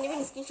স্ক্রিনশট নিয়ে নেবেন।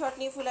 স্ক্রিনশট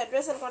নিয়ে full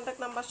address and contact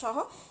number সহ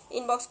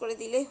ইনবক্স করে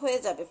দিলেই হয়ে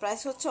যাবে।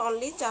 প্রাইস হচ্ছে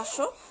অনলি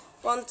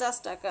 450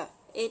 টাকা।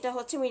 এইটা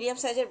হচ্ছে মিডিয়াম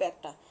সাইজের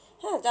ব্যাগটা।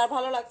 হ্যাঁ, যার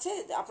ভালো লাগছে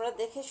আপনারা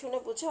দেখে শুনে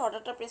বুঝে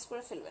অর্ডারটা প্রেস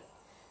করে ফেলবেন।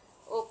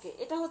 ওকে,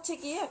 এটা হচ্ছে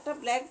গিয়ে একটা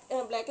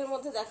ব্ল্যাকের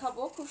মধ্যে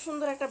দেখাবো। খুব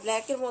সুন্দর একটা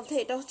ব্ল্যাকের মধ্যে,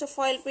 এটা হচ্ছে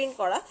ফয়েল প্রিন্ট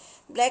করা।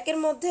 ব্ল্যাকের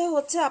মধ্যে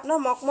হচ্ছে আপনার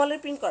মকমল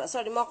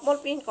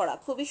প্রিন্ট করা।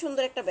 খুবই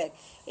সুন্দর একটা ব্যাগ।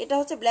 এটা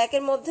হচ্ছে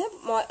ব্ল্যাকের মধ্যে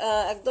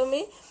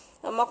একদমই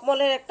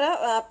মকমলের একটা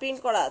প্রিন্ট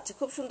করা আছে।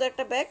 খুব সুন্দর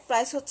একটা ব্যাগ।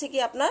 প্রাইস হচ্ছে কি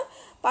আপনার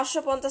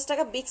 550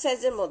 টাকা বিগ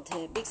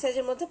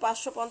সাইজের মধ্যে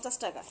 550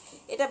 টাকা।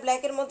 এটা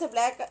ব্ল্যাকের মধ্যে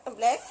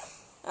ব্ল্যাক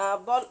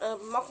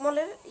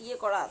মকমলের ইয়ে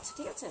করা আছে।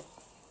 ঠিক আছে,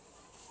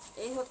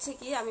 এই হচ্ছে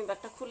কি, আমি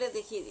ব্যাগটা খুলে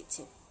দেখিয়ে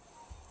দিচ্ছি।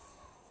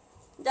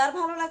 যার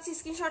ভালো লাগছে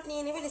স্ক্রিনশট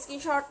নিয়ে নেবেন।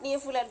 স্ক্রিনশট নিয়ে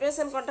full address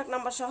and contact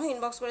number সহ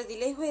ইনবক্স করে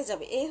দিলেই হয়ে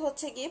যাবে। এই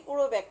হচ্ছে গিয়ে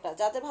পুরো ব্যাগটা।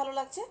 যাদের ভালো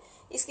লাগছে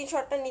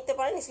স্ক্রিনশটটা নিতে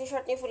পারেন।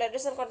 স্ক্রিনশট নিয়ে full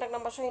address and contact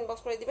number সহ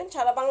ইনবক্স করে দিবেন।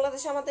 সারা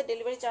বাংলাদেশে আমাদের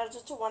ডেলিভারি চার্জ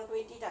হচ্ছে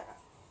 120 টাকা।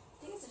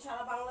 ঠিক আছে,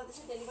 সারা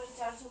বাংলাদেশে ডেলিভারি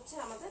চার্জ হচ্ছে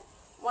আমাদের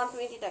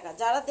 120 টাকা।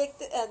 যারা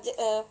দেখতে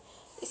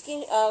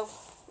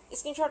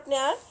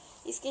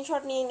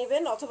স্ক্রিনশট নিয়ে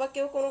নেবেন, অথবা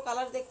কেউ কোনো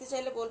কালার দেখতে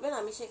চাইলে বলবেন,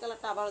 আমি সেই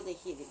কালারটা আবারও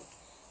দেখিয়ে দিব।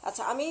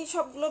 আচ্ছা, আমি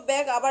সবগুলো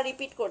ব্যাগ আবার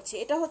রিপিট করছি।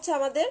 এটা হচ্ছে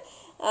আমাদের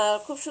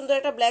খুব সুন্দর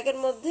একটা ব্ল্যাকের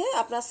মধ্যে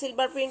আপনার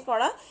সিলভার প্রিন্ট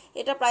করা।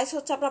 এটা প্রাইস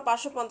হচ্ছে আপনার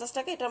 550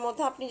 টাকা। এটার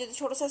মধ্যে আপনি যদি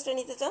ছোটো সাইজটা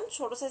নিতে চান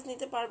ছোটো সাইজ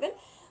নিতে পারবেন।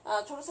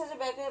 ছোটো সাইজের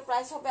ব্যাগের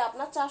প্রাইস হবে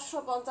আপনার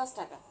 450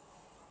 টাকা।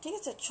 ঠিক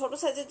আছে, ছোটো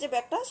সাইজের যে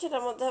ব্যাগটা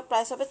সেটার মধ্যে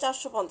প্রাইস হবে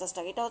 450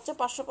 টাকা। এটা হচ্ছে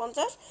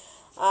 550।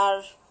 আর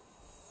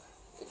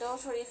এটাও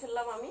সরিয়ে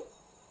ফেললাম আমি।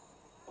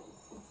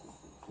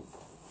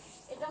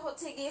 এটা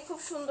হচ্ছে গিয়ে খুব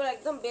সুন্দর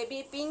একদম বেবি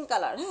পিঙ্ক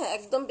কালার। হ্যাঁ,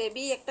 একদম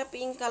বেবি একটা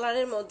পিঙ্ক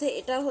কালারের মধ্যে।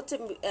 এটা হচ্ছে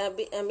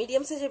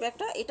মিডিয়াম সাইজের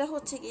ব্যাগটা। এটা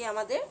হচ্ছে গিয়ে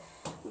আমাদের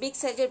বিগ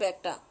সাইজের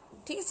ব্যাগটা।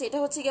 ঠিক আছে, এটা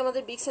হচ্ছে গিয়ে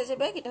আমাদের বিগ সাইজের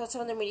ব্যাগ, এটা হচ্ছে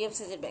আমাদের মিডিয়াম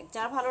সাইজের ব্যাগ।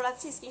 যার ভালো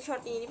লাগছে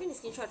স্ক্রিনশট নিয়ে নেবেন।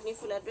 স্ক্রিনশট নিয়ে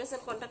full address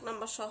and contact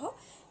number সহ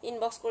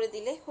ইনবক্স করে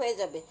দিলে হয়ে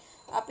যাবে।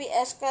 আপনি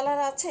অ্যাশ কালার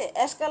আছে,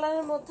 অ্যাশ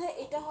কালারের মধ্যে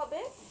এটা হবে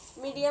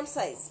মিডিয়াম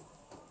সাইজ।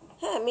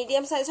 হ্যাঁ,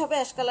 মিডিয়াম সাইজ হবে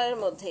অ্যাশ কালারের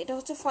মধ্যে। এটা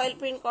হচ্ছে ফয়েল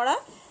প্রিন্ট করা,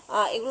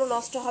 এগুলো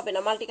নষ্ট হবে না,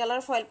 মাল্টি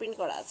কালার ফয়েল প্রিন্ট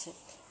করা আছে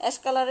অ্যাশ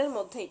কালারের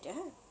মধ্যে এটা।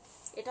 হ্যাঁ,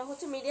 এটা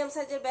হচ্ছে মিডিয়াম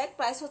সাইজের ব্যাগ।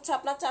 প্রাইস হচ্ছে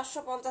আপনার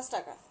 450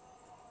 টাকা।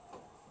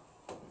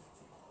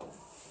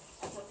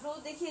 আচ্ছা, ব্লু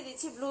দেখিয়ে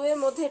দিচ্ছি। ব্লু এর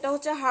মধ্যে এটা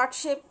হচ্ছে হার্ট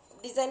শেপ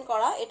ডিজাইন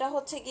করা। এটা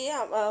হচ্ছে গিয়ে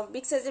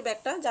বিগ সাইজের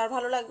ব্যাগটা। যার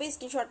ভালো লাগবে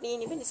স্ক্রিনশট নিয়ে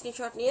নেবেন।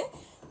 স্ক্রিনশট নিয়ে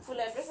full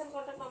address and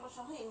contact number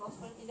সহ ইনবক্স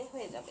করে দিলে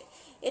হয়ে যাবে।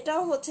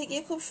 এটাও হচ্ছে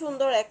গিয়ে খুব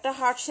সুন্দর একটা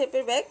হার্ট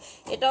শেপের ব্যাগ।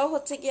 এটাও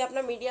হচ্ছে গিয়ে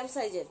আপনার মিডিয়াম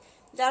সাইজের।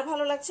 যার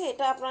ভালো লাগছে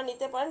এটা আপনারা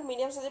নিতে পারেন।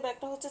 মিডিয়াম সাইজের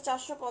ব্যাগটা হচ্ছে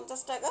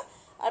 450 টাকা,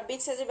 আর বিগ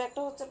সাইজের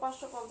ব্যাগটা হচ্ছে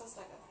 550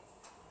 টাকা।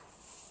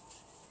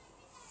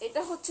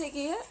 এটা হচ্ছে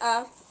গিয়ে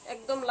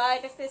একদম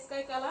লাইট একটা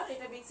স্কাই কালার।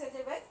 এটা বিগ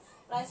সাইজের ব্যাগ।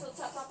 প্রাইস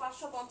হচ্ছে আপনার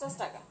 550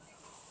 টাকা।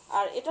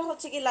 আর এটা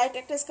হচ্ছে কি লাইট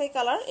একটা স্কাই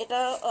কালার। এটা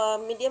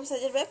মিডিয়াম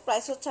সাইজের ব্যাগ।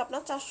 প্রাইস হচ্ছে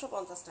আপনার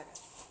 450 টাকা।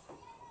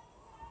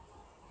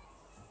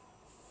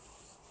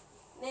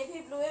 নেভি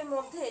ব্লু এর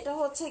মধ্যে এটা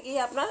হচ্ছে গিয়ে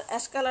আপনার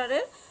অ্যাশ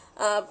কালারের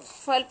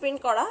ফয়েল প্রিন্ট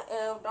করা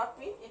ডট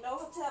প্রিন্ট। এটাও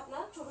হচ্ছে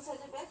আপনার ছোট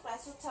সাইজের ব্যাগ।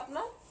 প্রাইস হচ্ছে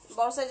আপনার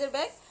বড় সাইজের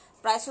ব্যাগ।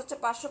 প্রাইস হচ্ছে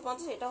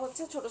 550। এটা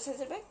হচ্ছে ছোট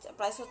সাইজের ব্যাগ।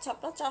 প্রাইস হচ্ছে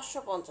আপনার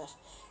 450।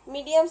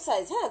 Medium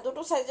size. হ্যাঁ,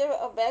 দুটো সাইজের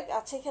ব্যাগ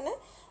আছে এখানে।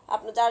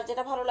 আপনার যার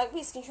যেটা ভালো লাগবে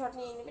স্ক্রিনশট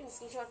নিয়ে নেবেন।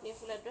 স্ক্রিনশট নিয়ে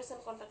full address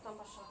and contact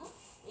number সহ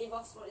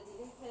ইনবক্স করে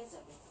দিলে হয়ে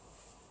যাবে।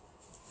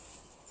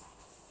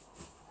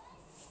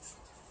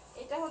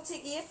 এটা হচ্ছে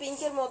গিয়ে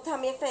পিঙ্কের মধ্যে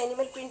আমি একটা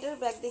অ্যানিমেল প্রিন্টের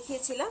ব্যাগ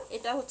দেখিয়েছিলাম।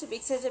 এটা হচ্ছে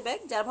বিগ সাইজের ব্যাগ।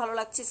 যার ভালো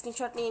লাগছে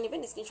স্ক্রিনশট নিয়ে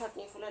নেবেন। স্ক্রিনশট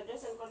নিয়ে full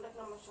address and contact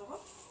number সহ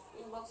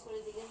ইনবক্স করে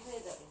দিলে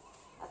হয়ে যাবে।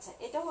 আচ্ছা,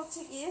 এটা হচ্ছে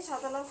গিয়ে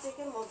সাদা লাল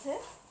চেকের মধ্যে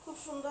খুব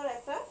সুন্দর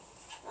একটা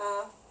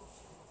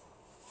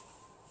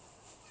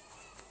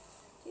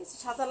ঠিক আছে,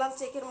 সাদা লাল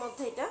চেকের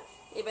মধ্যে এটা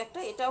এই ব্যাগটা।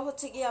 এটাও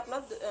হচ্ছে গিয়ে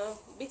আপনার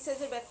বিগ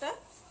সাইজের ব্যাগটা।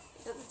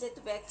 এটাতে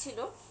যেহেতু ব্যাগ ছিল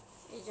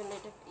এই জন্য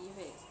এটা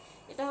হয়ে গেছে।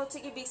 এটা হচ্ছে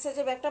কি বিগ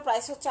সাইজের ব্যাগটা।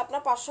 প্রাইস হচ্ছে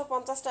আপনার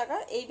 550 টাকা।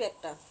 এই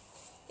ব্যাগটা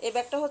এই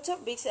ব্যাগটা হচ্ছে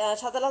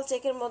সাদা লাল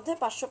চেকের মধ্যে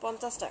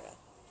 550 টাকা।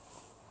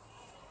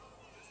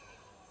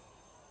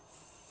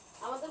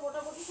 আমাদের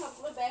মোটামুটি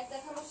সবগুলো ব্যাগ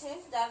দেখানো শেষ।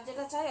 যার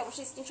যেটা চাই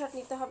অবশ্যই স্ক্রিনশট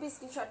নিতে হবে।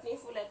 স্ক্রিনশট নিয়ে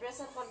ফুল অ্যাড্রেস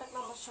আর কন্ট্যাক্ট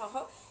নাম্বার সহ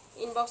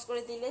ইনবক্স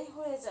করে দিলেই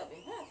হয়ে যাবে।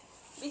 হ্যাঁ,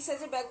 বিগ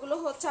সাইজের ব্যাগগুলো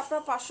হচ্ছে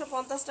আপনার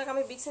 550 টাকা।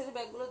 আমি বিগ সাইজের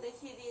ব্যাগগুলো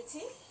দেখিয়ে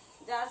দিয়েছি।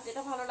 যার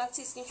যেটা ভালো লাগছে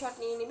স্ক্রিনশট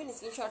নিয়ে নেবেন।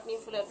 স্ক্রিনশট নিয়ে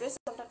ফুল অ্যাড্রেস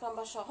কন্ট্যাক্ট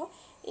নাম্বার সহ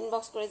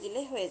ইনবক্স করে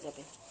দিলেই হয়ে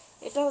যাবে।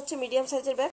 এটা হচ্ছে মিডিয়াম সাইজের ব্যাগ।